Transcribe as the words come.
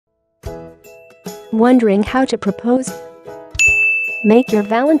Wondering how to propose? Make your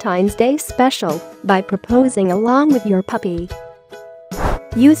Valentine's Day special by proposing along with your puppy.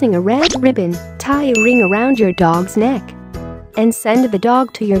 Using a red ribbon, tie a ring around your dog's neck and send the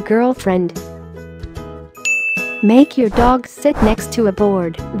dog to your girlfriend. Make your dog sit next to a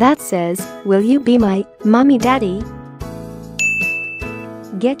board that says, "Will you be my mommy daddy?"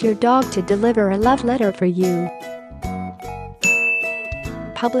 Get your dog to deliver a love letter for you.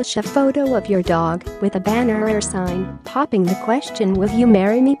 Publish a photo of your dog with a banner or sign popping the question, "Will you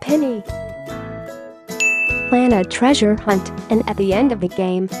marry me, Penny?" Plan a treasure hunt, and at the end of the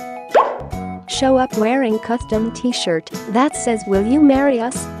game, show up wearing custom t-shirt that says, "Will you marry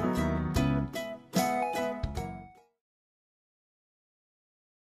us?"